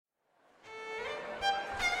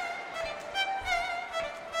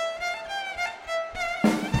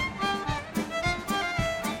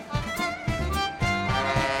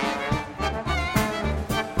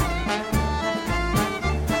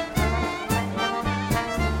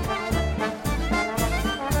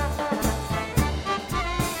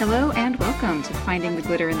Hello and welcome to Finding the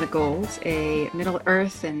Glitter and the Gold, a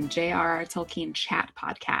Middle-earth and J.R.R. Tolkien chat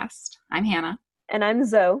podcast. I'm Hannah. And I'm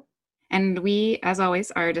Zoe. And we, as always,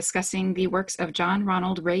 are discussing the works of John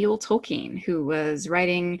Ronald Reuel Tolkien, who was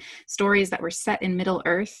writing stories that were set in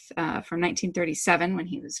Middle-earth from 1937 when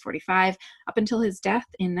he was 45, up until his death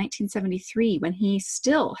in 1973 when he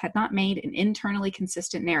still had not made an internally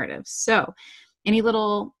consistent narrative. So, any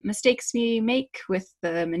little mistakes we make with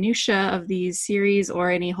the minutia of these series or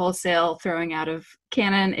any wholesale throwing out of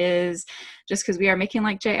canon is just because we are making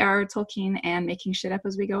like J.R.R. Tolkien and making shit up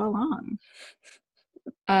as we go along.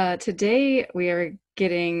 Today we are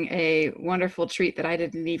getting a wonderful treat that I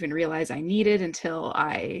didn't even realize I needed until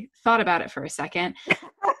I thought about it for a second.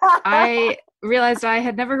 I realized I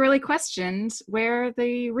had never really questioned where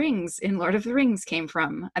the rings in Lord of the Rings came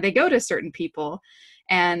from. They go to certain people,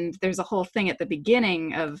 and there's a whole thing at the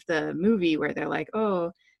beginning of the movie where they're like,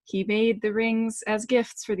 oh, he made the rings as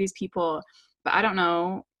gifts for these people. But I don't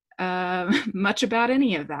know much about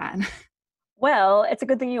any of that. Well, it's a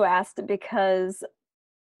good thing you asked because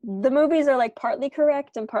the movies are like partly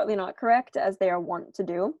correct and partly not correct, as they are wont to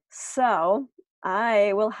do. So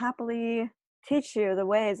I will happily teach you the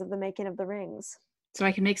ways of the making of the rings. So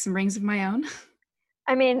I can make some rings of my own.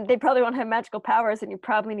 I mean, they probably won't have magical powers and you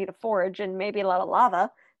probably need a forge and maybe a lot of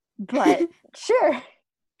lava, but sure.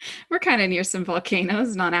 We're kind of near some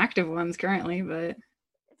volcanoes, non-active ones currently, but...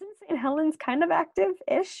 Isn't St. Helens kind of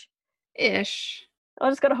active-ish? Ish. I'll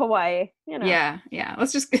just go to Hawaii, you know. Yeah.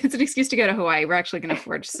 It's an excuse to go to Hawaii. We're actually going to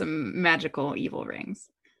forge some magical evil rings.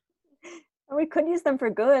 And we could use them for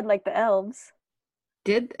good, like the elves.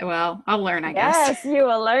 Well, I'll learn, I guess. Yes, you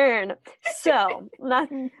will learn. So,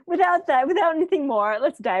 without anything more,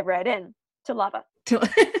 let's dive right in to lava.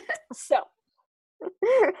 So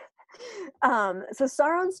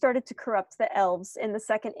Sauron started to corrupt the elves in the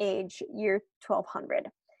Second Age, year 1200.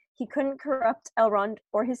 He couldn't corrupt Elrond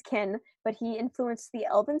or his kin, but he influenced the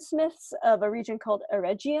elven smiths of a region called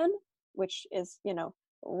Eregion, which is,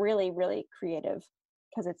 really, really creative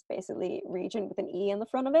because it's basically region with an E in the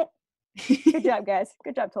front of it. Good job, guys.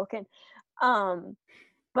 Good job, Tolkien.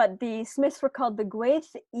 But the smiths were called the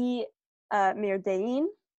Gwaith y Myrdain.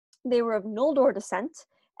 They were of Noldor descent,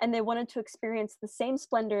 and they wanted to experience the same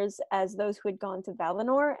splendors as those who had gone to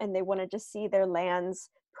Valinor, and they wanted to see their lands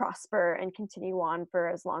prosper and continue on for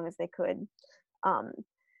as long as they could.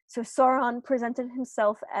 So Sauron presented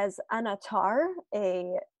himself as Anatar,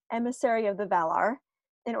 a emissary of the Valar,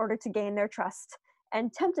 in order to gain their trust,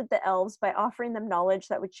 and tempted the elves by offering them knowledge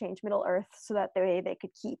that would change Middle-earth so that they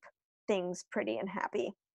could keep things pretty and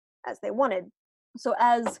happy as they wanted. So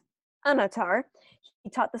as Anatar, he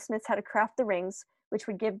taught the smiths how to craft the rings, which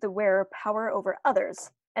would give the wearer power over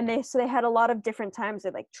others. And they had a lot of different times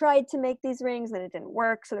they tried to make these rings and it didn't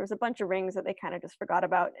work. So there was a bunch of rings that they kind of just forgot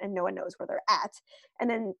about and no one knows where they're at. And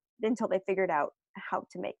then until they figured out how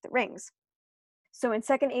to make the rings. So in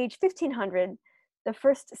Second Age 1500, the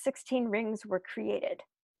first 16 rings were created.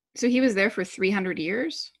 So he was there for 300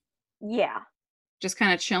 years? Yeah. Just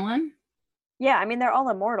kind of chilling? Yeah, I mean, they're all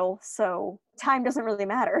immortal, so time doesn't really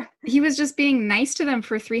matter. He was just being nice to them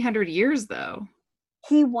for 300 years, though.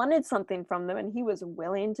 He wanted something from them, and he was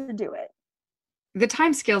willing to do it. The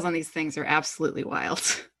time scales on these things are absolutely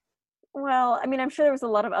wild. Well, I mean, I'm sure there was a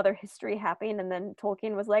lot of other history happening, and then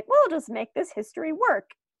Tolkien was like, well, just make this history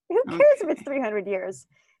work. Who cares if it's 300 years?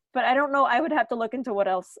 But I don't know. I would have to look into what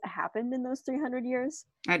else happened in those 300 years.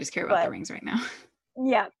 I just care about the rings right now.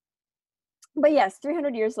 Yeah. But yes,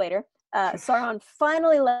 300 years later, Sauron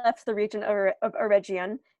finally left the region of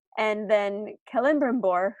Eregion, and then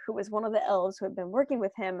Celebrimbor, who was one of the elves who had been working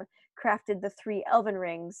with him, crafted the 3 elven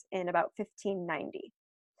rings in about 1590.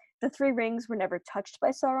 The 3 rings were never touched by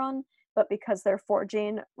Sauron, but because their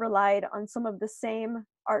forging relied on some of the same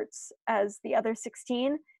arts as the other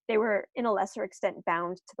 16, they were in a lesser extent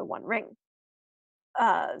bound to the one ring.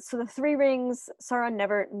 So the 3 rings, Sauron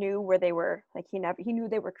never knew where they were. He knew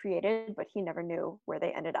they were created, but he never knew where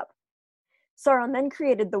they ended up. Sauron then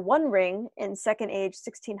created the One Ring in Second Age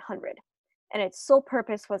 1600, and its sole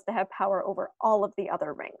purpose was to have power over all of the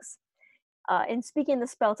other rings. In speaking the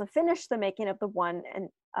spell to finish the making of the one,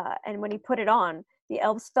 and when he put it on, the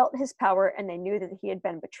elves felt his power and they knew that he had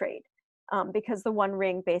been betrayed, because the One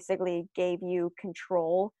Ring basically gave you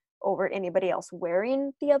control over anybody else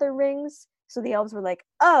wearing the other rings. So the elves were like,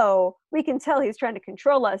 oh, we can tell he's trying to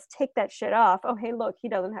control us. Take that shit off. Oh, hey, look, he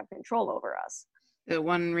doesn't have control over us. The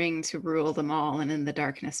One Ring to rule them all and in the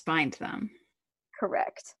darkness bind them.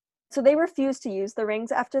 Correct. So they refused to use the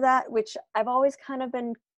rings after that, which I've always kind of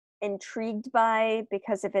been intrigued by,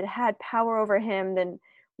 because if it had power over him, then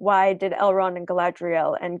why did Elrond and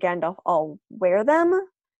Galadriel and Gandalf all wear them?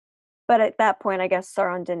 But at that point, I guess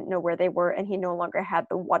Sauron didn't know where they were, and he no longer had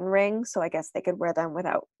the One Ring, so I guess they could wear them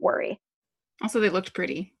without worry. Also, they looked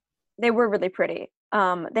pretty. They were really pretty.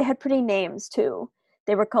 They had pretty names too.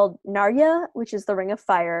 They were called Narya, which is the Ring of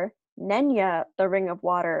Fire, Nenya, the Ring of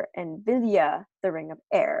Water, and Vilya, the Ring of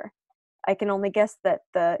Air. I can only guess that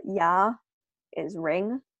the Ya is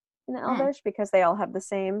ring in the Hmm, Elvish because they all have the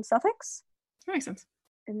same suffix. that makes sense.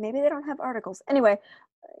 And maybe they don't have articles. Anyway,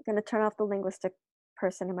 I'm going to turn off the linguistic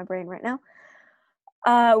person in my brain right now.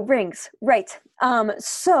 Rings, right.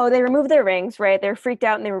 So they removed their rings, right? They were freaked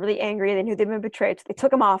out and they were really angry. They knew they'd been betrayed, so they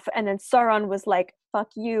took them off. And then Sauron was like, "Fuck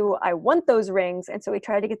you! I want those rings." And so he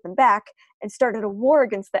tried to get them back and started a war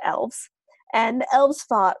against the elves. And the elves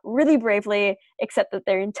fought really bravely, except that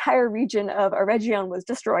their entire region of Eregion was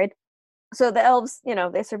destroyed. So the elves,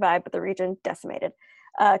 they survived, but the region decimated.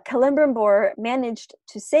 Celebrimbor managed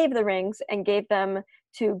to save the rings and gave them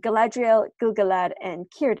to Galadriel, Gilgalad, and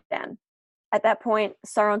Círdan. At that point,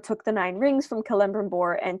 Sauron took the 9 rings from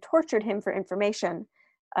Celebrimbor and tortured him for information,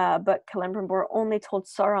 but Celebrimbor only told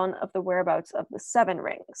Sauron of the whereabouts of the 7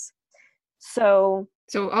 rings. So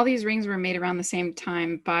So all these rings were made around the same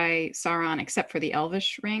time by Sauron, except for the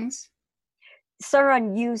Elvish rings.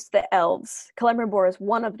 Sauron used the elves. Celebrimbor is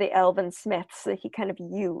one of the elven smiths that he kind of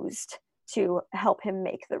used to help him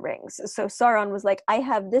make the rings. So Sauron was like, I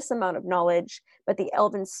have this amount of knowledge, but the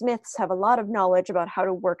elven smiths have a lot of knowledge about how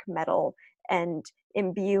to work metal and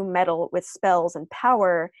imbue metal with spells and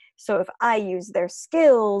power. So if I use their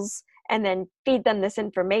skills and then feed them this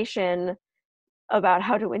information about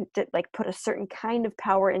how to like put a certain kind of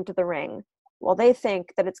power into the ring, well, they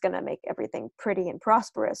think that it's going to make everything pretty and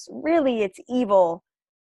prosperous. Really, it's evil,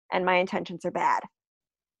 and my intentions are bad.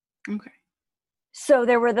 Okay. So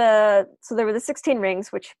there were the 16 rings,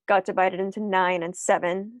 which got divided into 9 and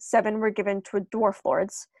 7. 7 were given to dwarf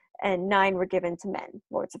lords, and 9 were given to men,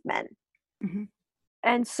 lords of men. Hmm.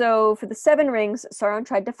 And so for the 7 rings, Sauron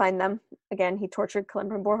tried to find them. Again, he tortured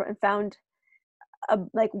Celebrimbor and found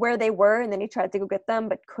like where they were, and then he tried to go get them,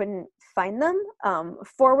 but couldn't find them.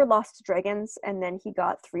 4 were lost to dragons, and then he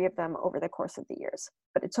got 3 of them over the course of the years.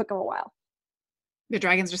 But it took him a while. The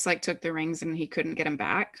dragons just like took the rings and he couldn't get them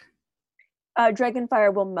back.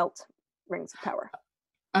 Dragonfire will melt rings of power.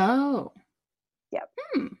 Oh. Yep.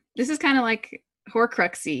 This is kind of like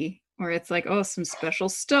Horcruxy, where it's like, oh, some special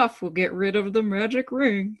stuff will get rid of the magic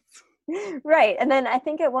rings. Right. And then I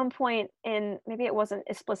think at one point in, maybe it wasn't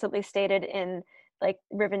explicitly stated in like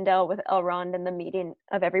Rivendell with Elrond and the meeting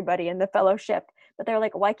of everybody in the fellowship, but they're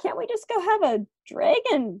like, why can't we just go have a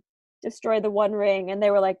dragon destroy the One Ring? And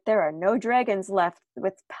they were like, there are no dragons left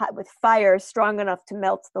with fire strong enough to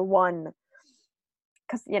melt the one,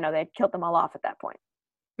 because they'd killed them all off at that point.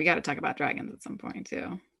 We got to talk about dragons at some point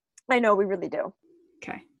too. I know, we really do.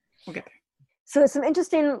 Okay, we'll get there. So some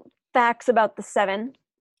interesting facts about the 7.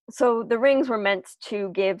 So the rings were meant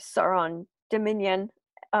to give Sauron dominion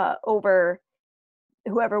over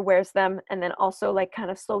whoever wears them, and then also like kind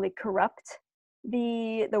of slowly corrupt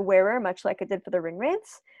the wearer, much like it did for the ring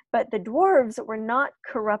wraiths. But the dwarves were not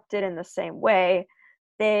corrupted in the same way.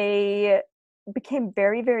 They became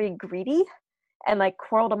very, very greedy and like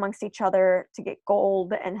quarreled amongst each other to get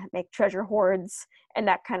gold and make treasure hoards, and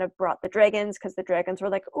that kind of brought the dragons, because the dragons were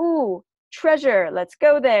like, ooh, treasure, let's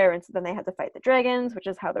go there. And so then they had to fight the dragons, which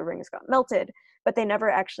is how the rings got melted. But they never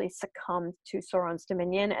actually succumbed to Sauron's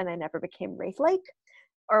dominion, and they never became wraith-like.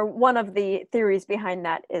 Or one of the theories behind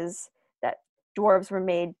that is that dwarves were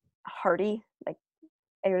made hardy, like,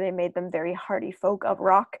 or they made them very hardy folk of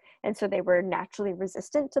rock, and so they were naturally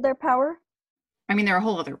resistant to their power. I mean, they're a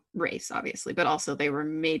whole other race, obviously, but also they were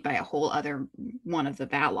made by a whole other one of the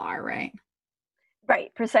Valar, right?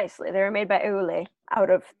 Right, precisely. They were made by Eule out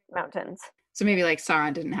of mountains. So maybe like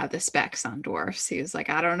Sauron didn't have the specs on dwarfs. He was like,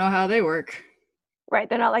 I don't know how they work. Right,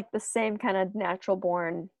 they're not like the same kind of natural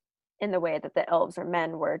born in the way that the elves or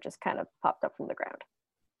men were, just kind of popped up from the ground.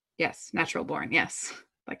 Yes, natural born. Yes,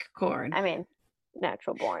 like corn. I mean,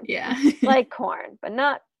 natural born. Yeah. Like corn, but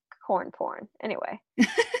not corn porn. Anyway.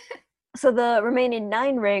 So the remaining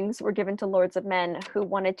 9 rings were given to lords of men who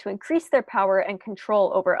wanted to increase their power and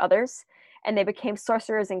control over others, and they became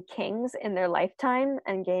sorcerers and kings in their lifetime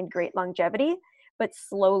and gained great longevity. But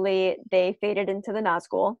slowly they faded into the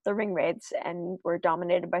Nazgul, the ring wraiths, and were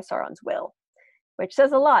dominated by Sauron's will, which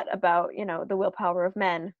says a lot about, the willpower of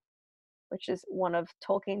men, which is one of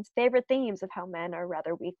Tolkien's favorite themes of how men are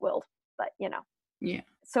rather weak-willed. But, Yeah.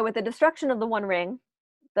 So with the destruction of the One Ring,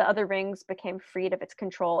 the other rings became freed of its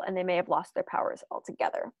control, and they may have lost their powers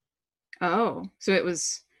altogether. Oh, so it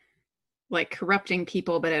was like corrupting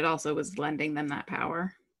people, but it also was lending them that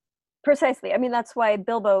power. Precisely. I mean, that's why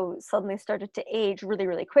Bilbo suddenly started to age really,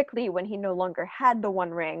 really quickly when he no longer had the One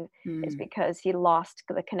Ring, is Mm. because he lost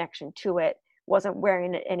the connection to it, wasn't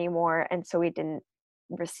wearing it anymore, and so he didn't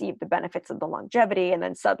receive the benefits of the longevity, and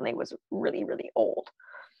then suddenly was really, really old.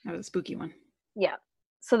 That was a spooky one. Yeah.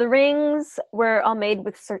 So the rings were all made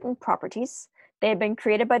with certain properties. They had been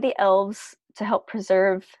created by the elves to help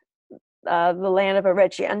preserve the land of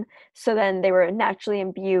Eregion. So then they were naturally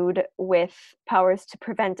imbued with powers to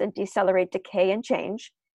prevent and decelerate decay and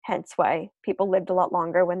change, hence why people lived a lot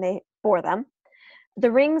longer when they bore them.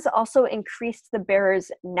 The rings also increased the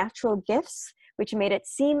bearer's natural gifts, which made it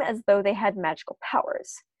seem as though they had magical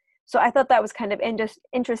powers. So I thought that was kind of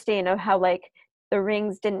interesting of how like the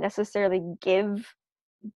rings didn't necessarily give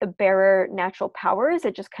the bearer natural powers,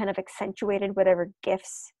 it just kind of accentuated whatever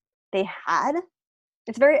gifts they had.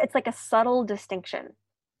 It's like a subtle distinction.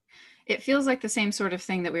 It feels like the same sort of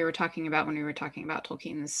thing that we were talking about when we were talking about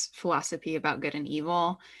Tolkien's philosophy about good and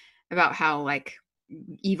evil, about how like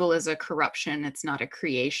evil is a corruption, it's not a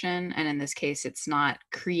creation. And in this case, it's not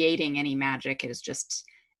creating any magic, it is just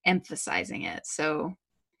emphasizing it. So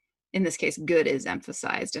in this case, good is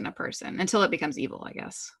emphasized in a person until it becomes evil, I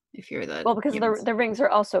guess, if you're the Well, because humans. the rings are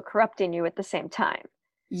also corrupting you at the same time.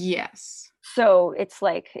 Yes. So it's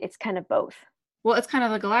like it's kind of both. Well, it's kind of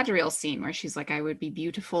the Galadriel scene where she's like, I would be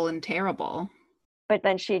beautiful and terrible. But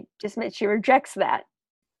then she rejects that.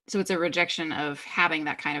 So it's a rejection of having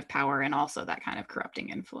that kind of power and also that kind of corrupting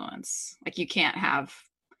influence. Like you can't have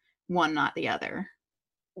one, not the other.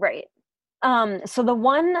 Right. So the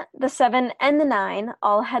one, the seven, and the nine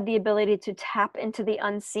all had the ability to tap into the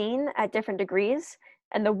unseen at different degrees,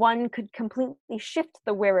 and the one could completely shift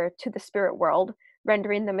the wearer to the spirit world,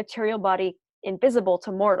 rendering the material body invisible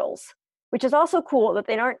to mortals. Which is also cool that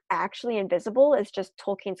they aren't actually invisible. It's just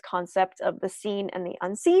Tolkien's concept of the seen and the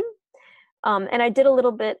unseen. And I did a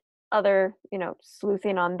little bit other,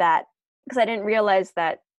 sleuthing on that because I didn't realize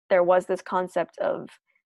that there was this concept of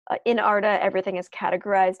in Arda, everything is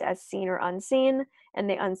categorized as seen or unseen, and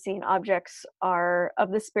the unseen objects are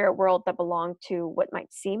of the spirit world that belong to what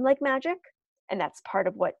might seem like magic, and that's part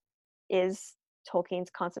of what is Tolkien's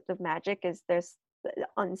concept of magic. Is there's the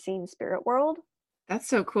unseen spirit world. That's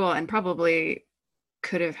so cool and probably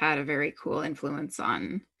could have had a very cool influence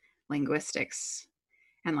on linguistics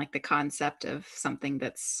and like the concept of something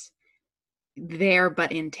that's there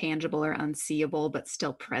but intangible or unseeable but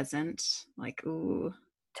still present. Like, ooh.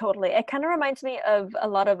 Totally, it kind of reminds me of a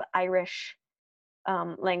lot of Irish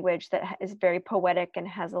language that is very poetic and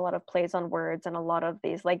has a lot of plays on words and a lot of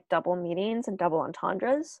these like double meanings and double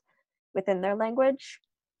entendres within their language.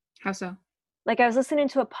 How so? Like I was listening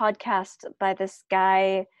to a podcast by this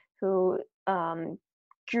guy who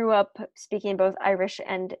grew up speaking both Irish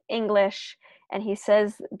and English, and he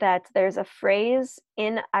says that there's a phrase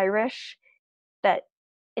in Irish that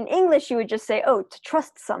in English you would just say, oh, to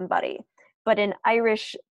trust somebody. But in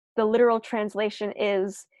Irish, the literal translation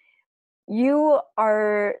is, you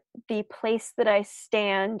are the place that I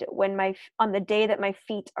stand on the day that my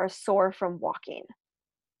feet are sore from walking.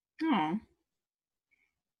 Oh,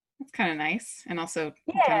 that's kind of nice and also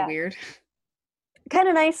kind of Yeah. weird. Kind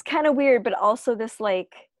of nice, kind of weird, but also this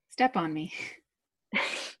like, Step on me.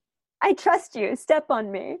 I trust you, step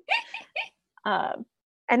on me. Um,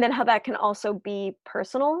 and then how that can also be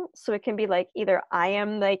personal. So it can be like either I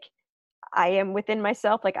am within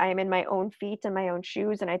myself, like I am in my own feet and my own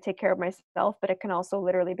shoes and I take care of myself, but it can also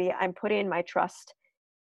literally be I'm putting my trust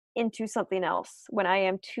into something else. When I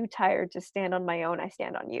am too tired to stand on my own, I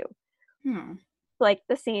stand on you. Hmm. Like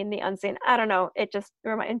the seen, the unseen. I don't know. It just,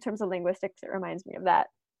 in terms of linguistics, it reminds me of that.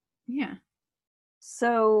 Yeah.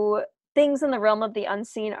 So things in the realm of the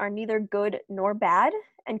unseen are neither good nor bad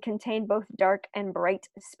and contain both dark and bright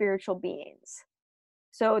spiritual beings.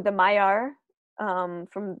 So the Maiar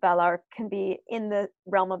from Valar can be in the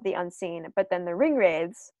realm of the unseen, but then the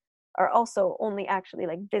Ringwraiths are also only actually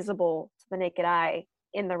like visible to the naked eye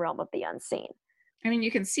in the realm of the unseen. I mean,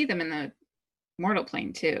 you can see them in the mortal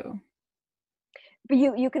plane too. But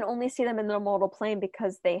you can only see them in the mortal plane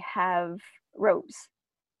because they have robes,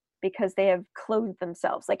 because they have clothed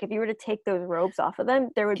themselves. Like if you were to take those robes off of them,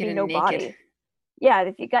 there would Get be in no naked. body. Yeah,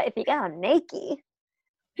 if you got them naked,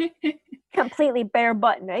 completely bare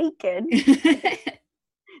butt naked,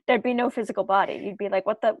 there'd be no physical body. You'd be like,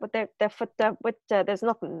 there's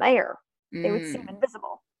nothing there. They would seem Mm.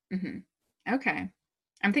 invisible. Mm-hmm. Okay.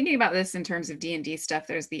 I'm thinking about this in terms of D&D stuff.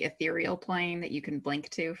 There's the ethereal plane that you can blink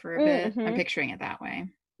to for a bit. I'm Mm-hmm. picturing it that way.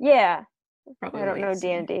 Yeah, Probably I the don't way know you see.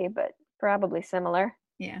 D&D, but probably similar.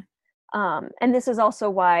 Yeah. And this is also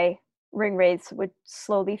why ring wraiths would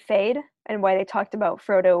slowly fade And why they talked about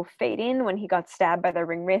Frodo fading when he got stabbed by the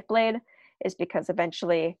ring wraith blade is because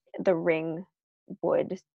eventually the ring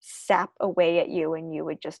would sap away at you and you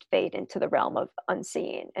would just fade into the realm of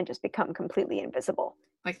unseen and just become completely invisible.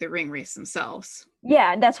 Like the ring wraiths themselves.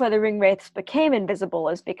 Yeah, and that's why the ring wraiths became invisible,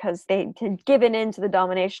 is because they had given in to the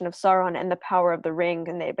domination of Sauron and the power of the ring,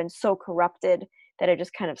 and they had been so corrupted that it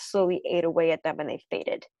just kind of slowly ate away at them and they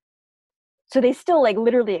faded. So they still like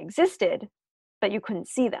literally existed, but you couldn't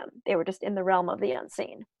see them. They were just in the realm of the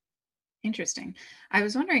unseen. Interesting. I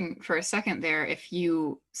was wondering for a second there if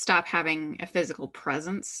you stop having a physical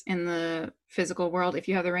presence in the physical world if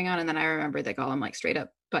you have the ring on, and then I remember that Gollum like straight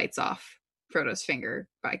up bites off Frodo's finger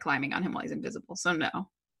by climbing on him while he's invisible. So no.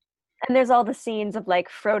 And there's all the scenes of like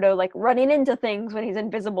Frodo like running into things when he's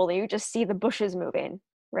invisible and you just see the bushes moving,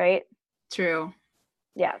 right? True.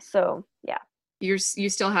 Yeah, so yeah. You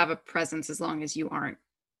still have a presence as long as you aren't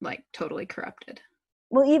like totally corrupted.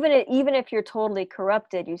 Well, even if you're totally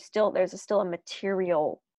corrupted, there's still a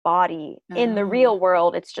material body in the Oh. real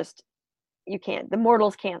world. It's just the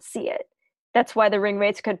mortals can't see it. That's why the ring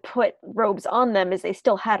wraiths could put robes on them, is they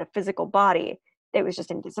still had a physical body. It was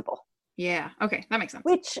just invisible. Yeah. Okay, that makes sense.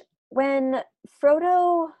 Which when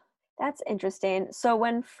Frodo, that's interesting. So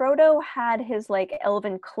when Frodo had his like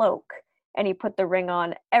elven cloak and he put the ring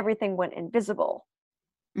on, everything went invisible.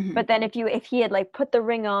 Mm-hmm. But then if he had like put the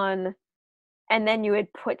ring on and then you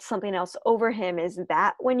had put something else over him, is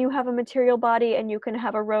that when you have a material body and you can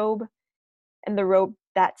have a robe, and the robe,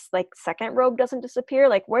 that's like second robe, doesn't disappear?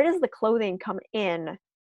 Like where does the clothing come in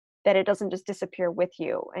that it doesn't just disappear with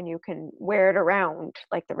you and you can wear it around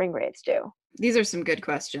like the ring wraiths do? These are some good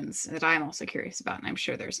questions that I'm also curious about, and I'm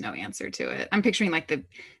sure there's no answer to it. I'm picturing like the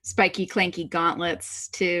spiky, clanky gauntlets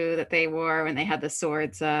too that they wore when they had the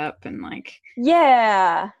swords up, and like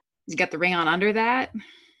Yeah, you got the ring on under that.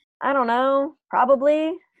 I don't know,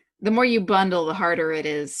 probably. The more you bundle, the harder it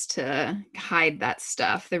is to hide that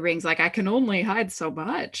stuff. The ring's like, I can only hide so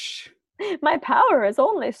much. My power is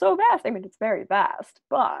only so vast. I mean, it's very vast,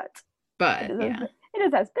 but But yeah. it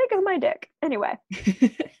is as big as my dick. Anyway,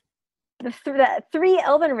 the three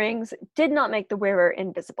elven rings did not make the wearer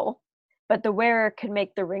invisible, but the wearer could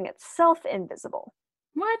make the ring itself invisible.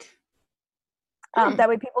 What? Hmm. That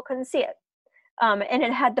way people couldn't see it. And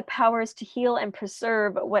it had the powers to heal and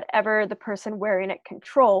preserve whatever the person wearing it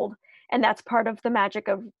controlled. And that's part of the magic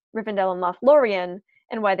of Rivendell and Lothlorien,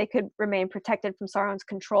 and why they could remain protected from Sauron's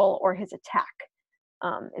control or his attack,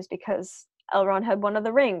 is because Elrond had one of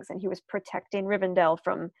the rings and he was protecting Rivendell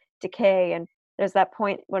from decay. And there's that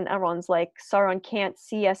point when Elrond's like, Sauron can't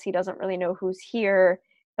see us, he doesn't really know who's here,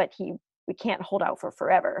 but we can't hold out for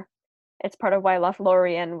forever. It's part of why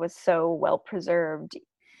Lothlorien was so well preserved.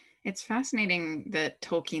 It's fascinating that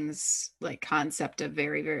Tolkien's like concept of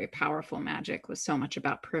very, very powerful magic was so much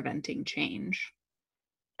about preventing change.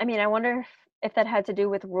 I mean, I wonder if that had to do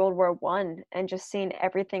with World War One and just seeing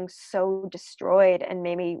everything so destroyed and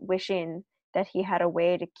maybe wishing that he had a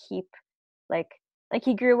way to keep like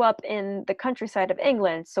he grew up in the countryside of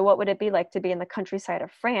England, so what would it be like to be in the countryside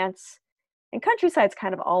of France? And countrysides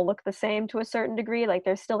kind of all look the same to a certain degree, like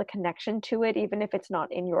there's still a connection to it even if it's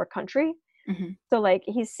not in your country. Mm-hmm. So like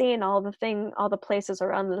he's seeing all the places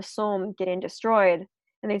around the Somme getting destroyed,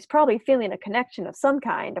 and he's probably feeling a connection of some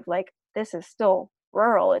kind of like, this is still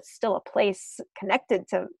rural, it's still a place connected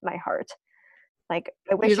to my heart. Like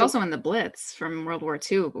I He wish was it. also in the Blitz from World War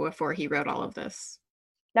II before he wrote all of this.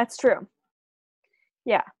 That's true.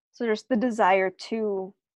 Yeah. So there's the desire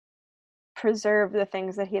to preserve the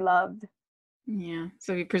things that he loved. Yeah.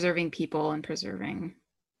 So preserving people and preserving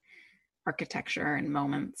architecture and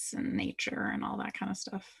moments and nature and all that kind of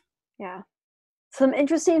stuff. Yeah. Some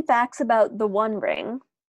interesting facts about the One Ring.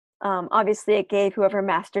 Obviously, it gave whoever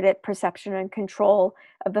mastered it perception and control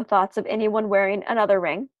of the thoughts of anyone wearing another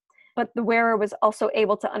ring. But the wearer was also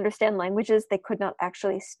able to understand languages they could not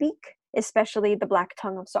actually speak, especially the Black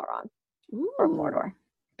Tongue of Sauron or Ooh, Mordor.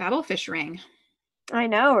 Babelfish ring. I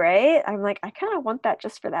know, right? I'm like, I kind of want that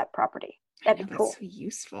just for that property. I That'd know be that's cool. so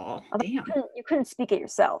useful. Although Damn. you couldn't speak it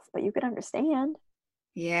yourself, but you could understand.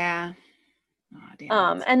 Yeah. Oh,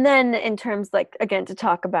 damn it. And then in terms like again to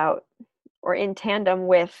talk about or in tandem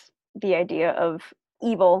with the idea of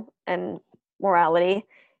evil and morality,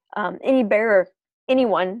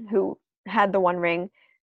 anyone who had the One Ring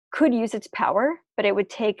could use its power, but it would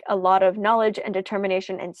take a lot of knowledge and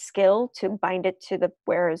determination and skill to bind it to the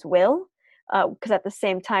wearer's will, because at the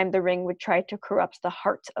same time the ring would try to corrupt the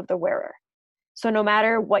heart of the wearer. So no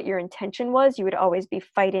matter what your intention was, you would always be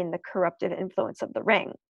fighting the corruptive influence of the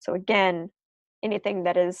ring. So again, anything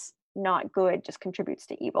that is not good just contributes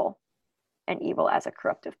to evil, and evil as a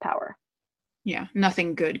corruptive power. Yeah,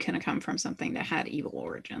 nothing good can come from something that had evil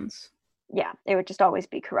origins. Yeah, it would just always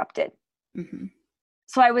be corrupted. Mm-hmm.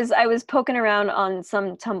 So I was poking around on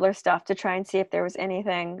some Tumblr stuff to try and see if there was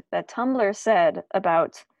anything that Tumblr said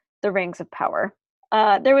about the Rings of Power.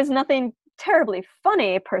 There was nothing terribly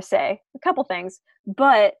funny per se, a couple things,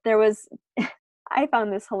 but there was. I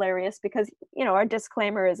found this hilarious because our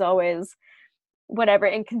disclaimer is always whatever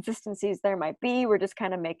inconsistencies there might be, we're just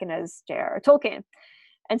kind of making as J.R.R. Tolkien.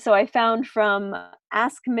 And so I found from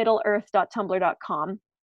askmiddleearth.tumblr.com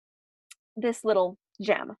this little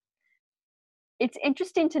gem. It's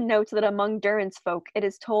interesting to note that among Durin's folk, it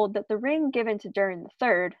is told that the ring given to Durin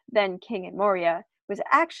III, then king in Moria, was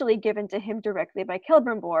actually given to him directly by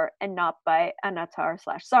Celebrimbor and not by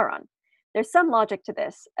Anatar/Sauron. There's some logic to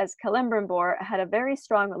this, as Celebrimbor had a very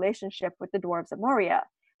strong relationship with the dwarves of Moria.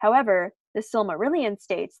 However, the Silmarillion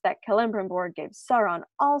states that Celebrimbor gave Sauron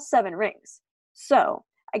all 7 rings. So,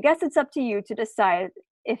 I guess it's up to you to decide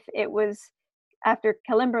if it was after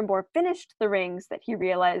Celebrimbor finished the rings that he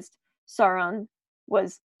realized Sauron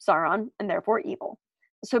was Sauron and therefore evil.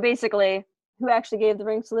 So basically, who actually gave the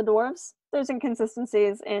rings to the dwarves? There's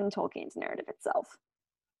inconsistencies in Tolkien's narrative itself.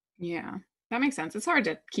 Yeah, that makes sense. It's hard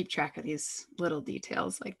to keep track of these little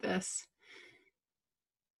details like this.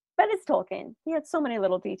 But it's Tolkien. He had so many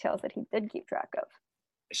little details that he did keep track of.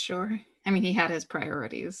 Sure. I mean, he had his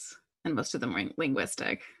priorities, and most of them were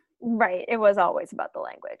linguistic. Right. It was always about the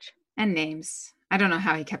language. And names. I don't know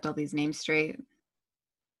how he kept all these names straight.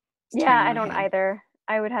 Yeah, I don't either.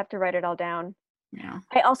 I would have to write it all down. Yeah.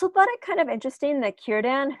 I also thought it kind of interesting that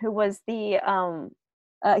Círdan, who was he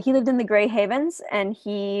lived in the Grey Havens, and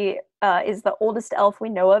he is the oldest elf we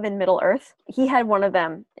know of in Middle Earth. He had one of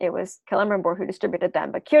them. It was Celebrimbor who distributed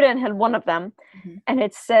them, but Círdan had one of them. Mm-hmm. And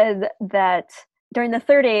it said that during the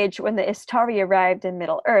Third Age, when the Istari arrived in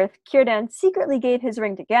Middle Earth, Círdan secretly gave his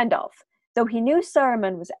ring to Gandalf. Though he knew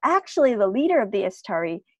Saruman was actually the leader of the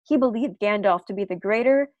Istari, he believed Gandalf to be the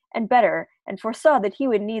greater and better, and foresaw that he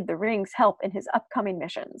would need the ring's help in his upcoming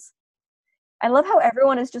missions. I love how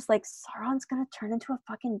everyone is just like, Sauron's gonna turn into a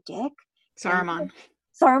fucking dick.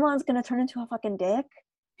 Saruman's gonna turn into a fucking dick.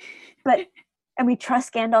 And we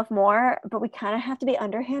trust Gandalf more, but we kind of have to be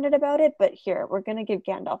underhanded about it. But here, we're gonna give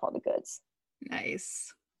Gandalf all the goods.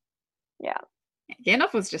 Nice. Yeah.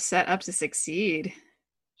 Gandalf was just set up to succeed.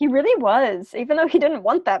 He really was, even though he didn't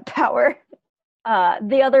want that power.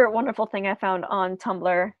 The other wonderful thing I found on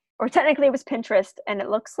Tumblr, or technically it was Pinterest, and it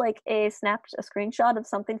looks like a screenshot of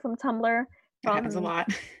something from Tumblr. That happens a lot.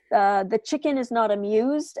 The Chicken is Not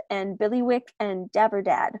Amused and Billywick and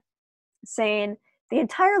Dabberdad, saying the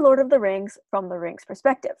entire Lord of the Rings from the Rings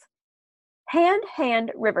perspective.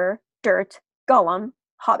 Hand, river, dirt, Gollum,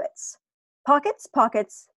 hobbits. Pockets,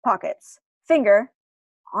 pockets, pockets. Finger,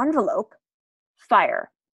 envelope,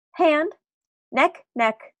 fire. Hand, neck,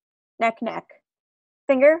 neck, neck, neck.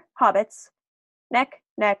 Finger, hobbits. Neck,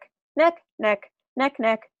 neck, neck, neck, neck,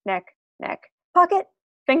 neck, neck, neck. Pocket,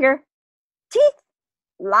 finger, teeth,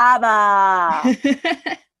 lava.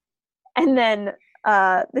 And then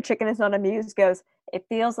the Chicken is Not Amused goes, it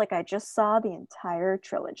feels like I just saw the entire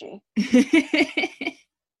trilogy.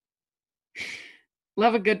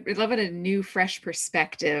 Love a new fresh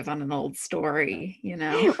perspective on an old story,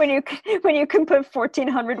 when you can put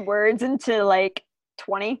 1,400 words into like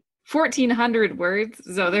 20. 1,400 words?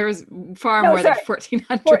 So there was far more than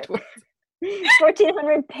 1,400 words.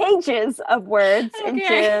 1,400 pages of words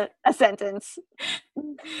into a sentence.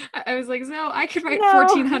 I was like, so I could write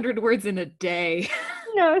 1,400 words in a day.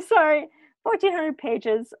 No, sorry. 1,400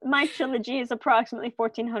 pages. My trilogy is approximately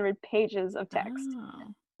 1,400 pages of text,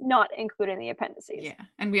 not including the appendices. Yeah,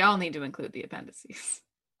 and we all need to include the appendices.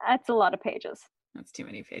 That's a lot of pages. That's too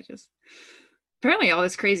many pages. Apparently all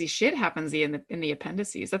this crazy shit happens in the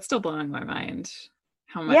appendices. That's still blowing my mind.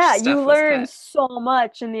 How much stuff you learn cut. so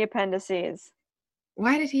much in the appendices.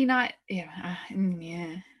 Why did he not? Yeah.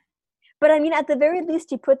 But I mean, at the very least,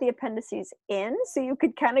 he put the appendices in so you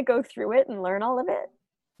could kind of go through it and learn all of it.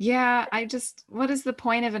 Yeah, what is the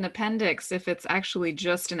point of an appendix if it's actually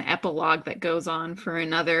just an epilogue that goes on for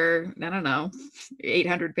another,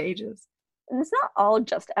 800 pages? And it's not all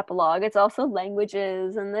just epilogue. It's also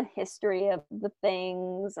languages and the history of the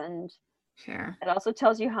things, and sure. It also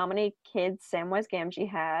tells you how many kids Samwise Gamgee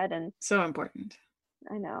had, and so important.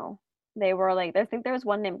 I know. They were like, I think there was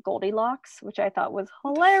one named Goldilocks, which I thought was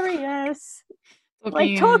hilarious.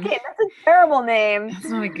 Like Tolkien, that's a terrible name. That's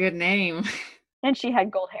not a good name. And she had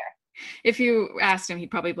gold hair. If you asked him, he'd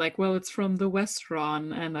probably be like, well, it's from the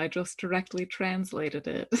Westron, and I just directly translated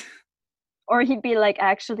it. Or he'd be like,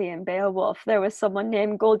 actually, in Beowulf, there was someone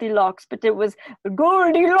named Goldilocks, but it was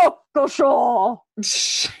Goldilocks.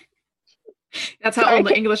 That's how Sorry, Old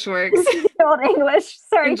Kate. English works. This is old English.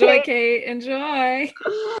 Sorry, Enjoy, Kate. Kate. Enjoy.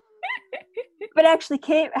 But actually,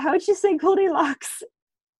 Kate, how would you say Goldilocks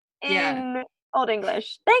Yeah. in Old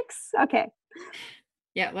English? Thanks. Okay.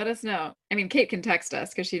 Yeah, let us know. I mean, Kate can text us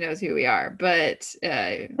because she knows who we are, but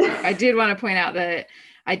I did want to point out that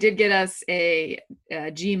I did get us a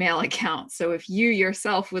Gmail account. So if you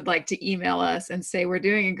yourself would like to email us and say we're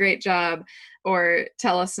doing a great job or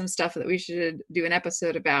tell us some stuff that we should do an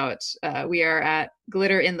episode about, we are at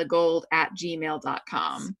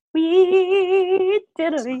glitterinthegold@gmail.com. Sweet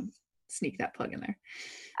Just diddly. want to sneak that plug in there.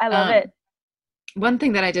 I love Um, it. One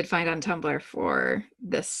thing that I did find on Tumblr for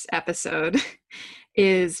this episode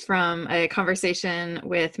is from a conversation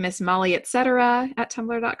with Miss Molly etc. at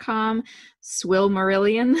tumblr.com, Swill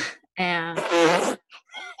Marillion, and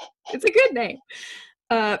it's a good name.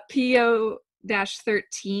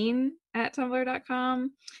 PO-13 at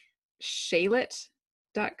tumblr.com,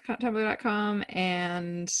 Shaylet.tumblr.com,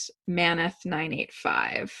 and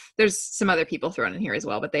Maneth985. There's some other people thrown in here as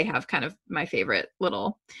well, but they have kind of my favorite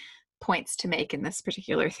little points to make in this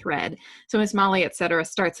particular thread. So Miss Molly, etc.,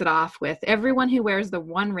 starts it off with everyone who wears the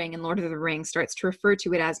One Ring in Lord of the Rings starts to refer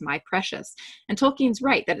to it as my precious. And Tolkien's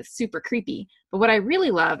right that it's super creepy. But what I really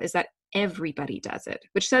love is that everybody does it,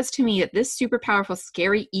 which says to me that this super powerful,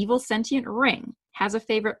 scary, evil, sentient ring has a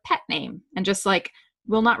favorite pet name and just like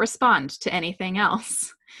will not respond to anything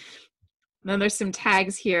else. Then there's some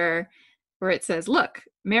tags here where it says, look,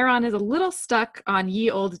 Maron is a little stuck on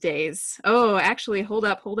ye old days. Oh, actually, hold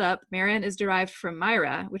up. Maron is derived from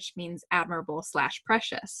Myra, which means admirable /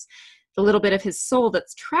 precious. The little bit of his soul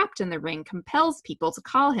that's trapped in the ring compels people to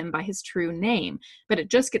call him by his true name, but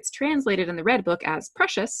it just gets translated in the Red Book as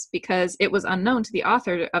precious because it was unknown to the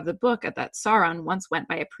author of the book that Sauron once went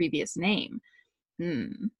by a previous name.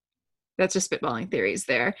 That's just spitballing theories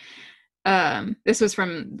there. This was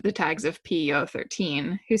from the tags of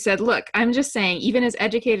PO13, who said, look, I'm just saying, even as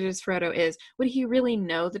educated as Frodo is, would he really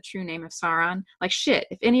know the true name of Sauron? Like, shit,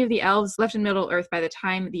 if any of the elves left in Middle-earth by the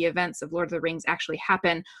time the events of Lord of the Rings actually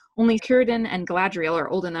happen, only Círdan and Galadriel are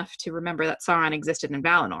old enough to remember that Sauron existed in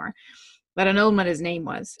Valinor. Let alone what his name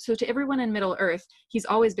was. So to everyone in Middle-earth, he's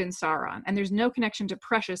always been Sauron, and there's no connection to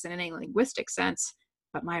precious in any linguistic sense,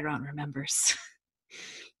 but Myron remembers.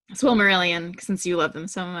 Silmarillion, since you love them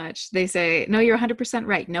so much, they say, no, you're 100%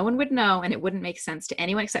 right. No one would know, and it wouldn't make sense to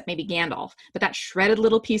anyone except maybe Gandalf. But that shredded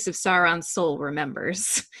little piece of Sauron's soul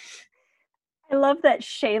remembers. I love that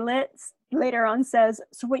Shaylet later on says,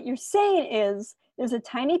 so what you're saying is there's a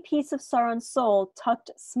tiny piece of Sauron's soul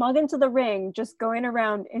tucked smug into the ring, just going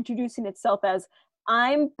around introducing itself as,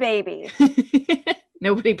 I'm baby.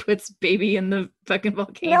 Nobody puts baby in the fucking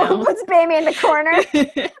volcano. No one puts baby in the corner.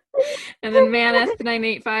 And then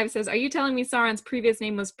Maneth985 says, are you telling me Sauron's previous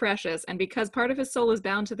name was Precious, and because part of his soul is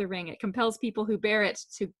bound to the ring, it compels people who bear it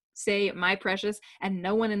to say my precious, and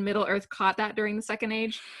no one in Middle-earth caught that during the Second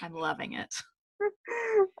Age? I'm loving it.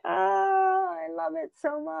 Oh, I love it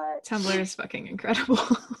so much. Tumblr is fucking incredible.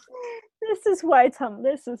 This is why Tumble.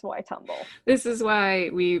 This is why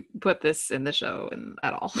we put this in the show and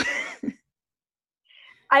at all.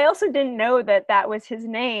 I also didn't know that that was his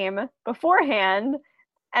name beforehand,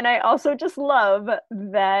 and I also just love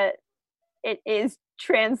that it is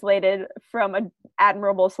translated from an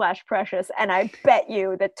admirable / precious, and I bet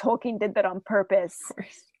you that Tolkien did that on purpose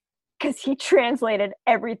because he translated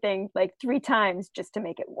everything like 3 times just to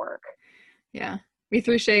make it work. Yeah, we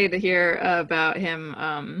threw shade here about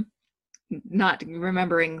him not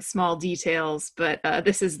remembering small details, but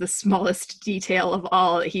this is the smallest detail of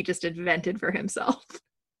all that he just invented for himself.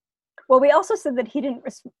 Well, we also said that he didn't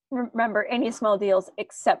remember any small deals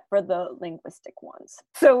except for the linguistic ones.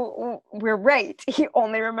 So we're right. He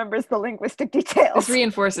only remembers the linguistic details. This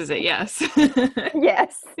reinforces it, yes.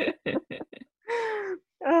 Yes.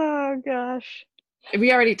 Oh, gosh.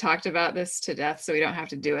 We already talked about this to death, so we don't have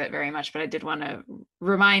to do it very much, but I did want to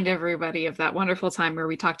remind everybody of that wonderful time where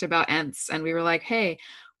we talked about Ents, and we were like, hey,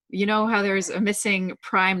 you know how there's a missing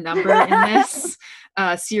prime number in this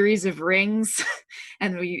series of rings,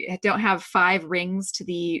 and we don't have 5 rings to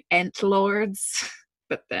the Ent Lords,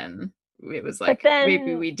 but then it was like,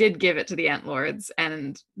 maybe we did give it to the Ent Lords,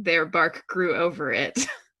 and their bark grew over it.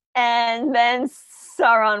 And then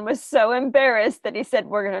Sauron was so embarrassed that he said,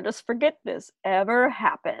 we're going to just forget this ever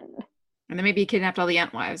happened. And then maybe he kidnapped all the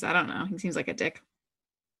Ent wives. I don't know. He seems like a dick.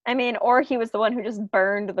 I mean, or he was the one who just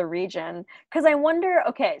burned the region. Because I wonder,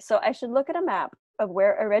 okay, so I should look at a map of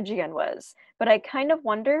where Eregion was. But I kind of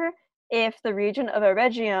wonder if the region of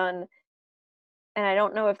Eregion, and I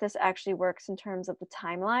don't know if this actually works in terms of the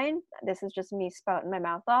timeline. This is just me spouting my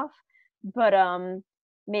mouth off. But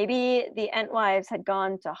maybe the Entwives had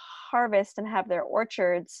gone to harvest and have their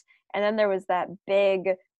orchards, and then there was that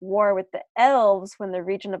big war with the elves when the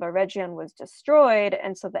region of Eregion was destroyed,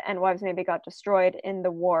 and so the Entwives maybe got destroyed in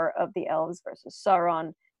the war of the elves versus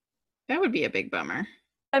Sauron. That would be a big bummer.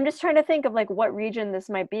 I'm just trying to think of like what region this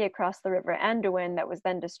might be across the river Anduin that was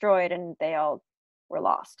then destroyed and they all were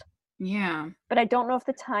lost. Yeah. But I don't know if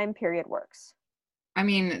the time period works. I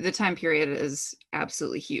mean, the time period is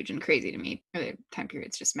absolutely huge and crazy to me. The time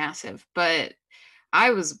period's just massive. But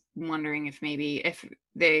I was wondering if maybe if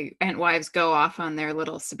they Entwives go off on their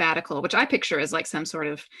little sabbatical, which I picture as like some sort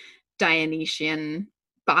of Dionysian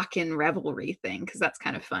Bacchan revelry thing, because that's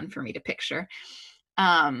kind of fun for me to picture.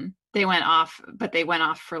 They went off, but they went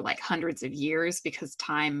off for like hundreds of years because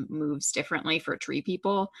time moves differently for tree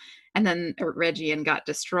people. And then Eregion got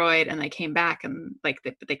destroyed and they came back and like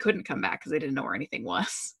they couldn't come back because they didn't know where anything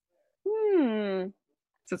was. So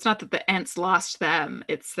it's not that the Ents lost them,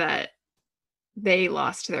 it's that they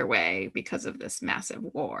lost their way because of this massive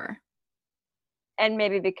war. And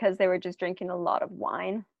maybe because they were just drinking a lot of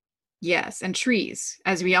wine. Yes, and trees,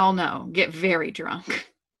 as we all know, get very drunk.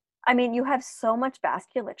 I mean, you have so much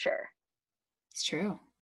vasculature. It's true.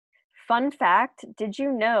 Fun fact, did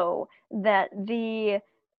you know that the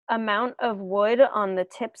amount of wood on the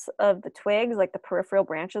tips of the twigs, like the peripheral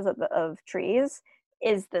branches of trees,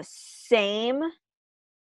 is the same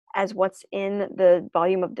as what's in the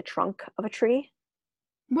volume of the trunk of a tree?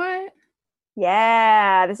 What?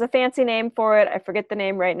 Yeah, there's a fancy name for it. I forget the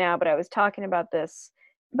name right now, but I was talking about this.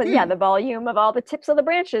 But yeah, the volume of all the tips of the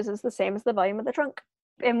branches is the same as the volume of the trunk.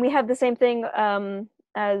 And we have the same thing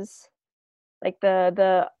as like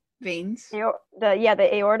the Veins. The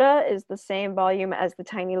aorta is the same volume as the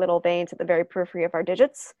tiny little veins at the very periphery of our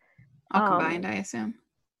digits. All combined, I assume.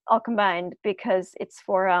 All combined because it's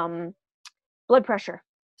for blood pressure,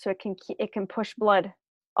 so it can push blood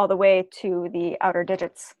all the way to the outer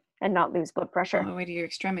digits and not lose blood pressure all the way to your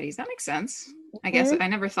extremities. That makes sense. I guess I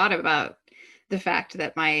never thought about the fact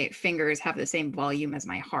that my fingers have the same volume as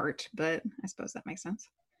my heart, but I suppose that makes sense.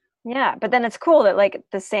 Yeah, but then it's cool that like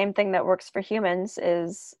the same thing that works for humans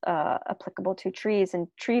is applicable to trees and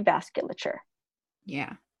tree vasculature.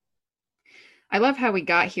 Yeah. I love how we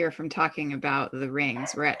got here from talking about the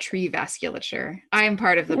rings. We're at tree vasculature. I am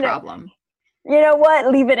part of the problem. You know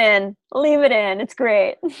what? Leave it in. Leave it in. It's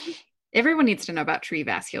great. Everyone needs to know about tree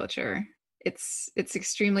vasculature. It's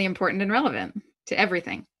extremely important and relevant to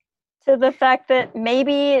everything. To the fact that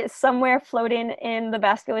maybe somewhere floating in the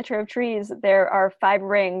vasculature of trees, there are 5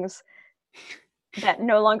 rings that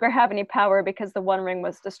no longer have any power because the one ring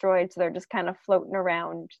was destroyed. So they're just kind of floating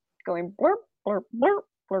around going blurp, blurp, blurp,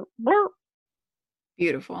 blurp, blurp.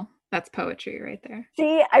 Beautiful. That's poetry right there.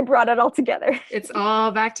 See, I brought it all together. It's all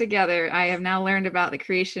back together. I have now learned about the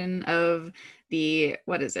creation of the,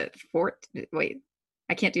 what is it? Wait,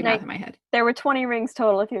 I can't do math in my head. There were 20 rings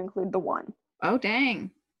total if you include the 1. Oh, dang.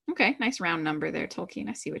 Okay, nice round number there, Tolkien.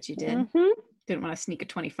 I see what you did. Didn't want to sneak a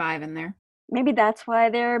 25 in there. Maybe that's why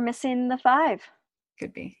they're missing the 5.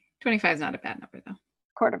 Could be. 25 is not a bad number, though.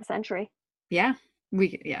 Quarter of a century. Yeah.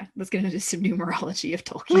 Let's get into some numerology of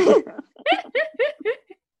Tolkien.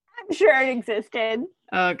 I'm sure it existed.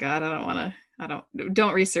 Oh, God,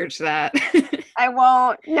 don't research that. I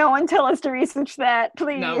won't. No one tell us to research that,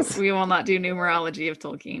 please. No, we will not do numerology of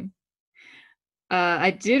Tolkien.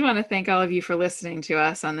 I did want to thank all of you for listening to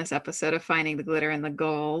us on this episode of Finding the Glitter and the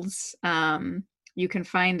Golds. You can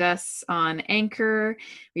find us on Anchor.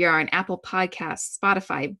 We are on Apple Podcasts,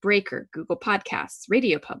 Spotify, Breaker, Google Podcasts,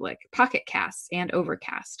 Radio Public, Pocket Casts, and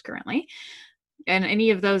Overcast currently. And any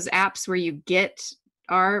of those apps where you get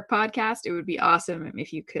our podcast, it would be awesome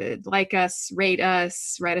if you could like us, rate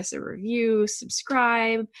us, write us a review,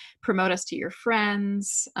 subscribe, promote us to your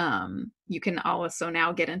friends. You can also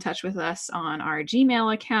now get in touch with us on our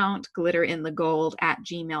Gmail account,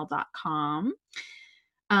 glitterinthegold@gmail.com.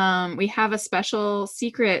 We have a special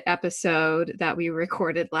secret episode that we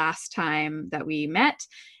recorded last time that we met,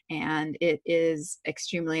 and it is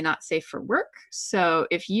extremely not safe for work. So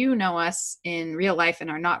if you know us in real life and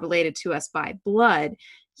are not related to us by blood,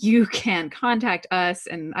 you can contact us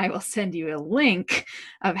and I will send you a link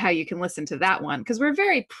of how you can listen to that one because we're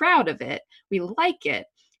very proud of it. We like it.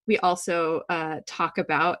 We also talk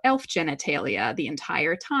about elf genitalia the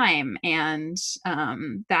entire time, and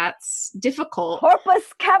that's difficult.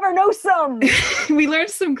 Corpus cavernosum! We learned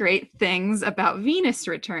some great things about Venus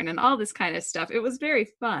return and all this kind of stuff. It was very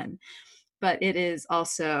fun, but it is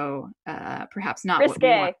also perhaps not risque. What we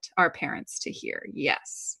want our parents to hear.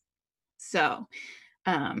 Yes. So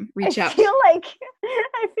reach out.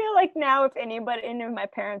 I feel like now if any of my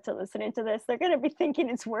parents are listening to this, they're going to be thinking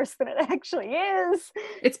it's worse than it actually is.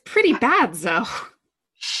 It's pretty bad, though.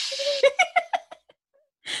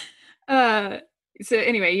 So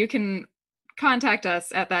anyway, you can contact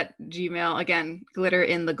us at that Gmail, again,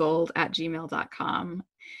 glitterinthegold@gmail.com.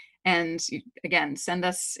 And again, send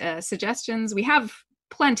us suggestions. We have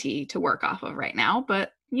plenty to work off of right now,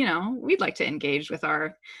 but we'd like to engage with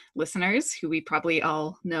our listeners who we probably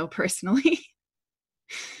all know personally.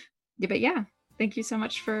 But yeah, thank you so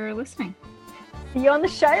much for listening. See you on the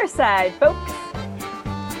Shire side, folks.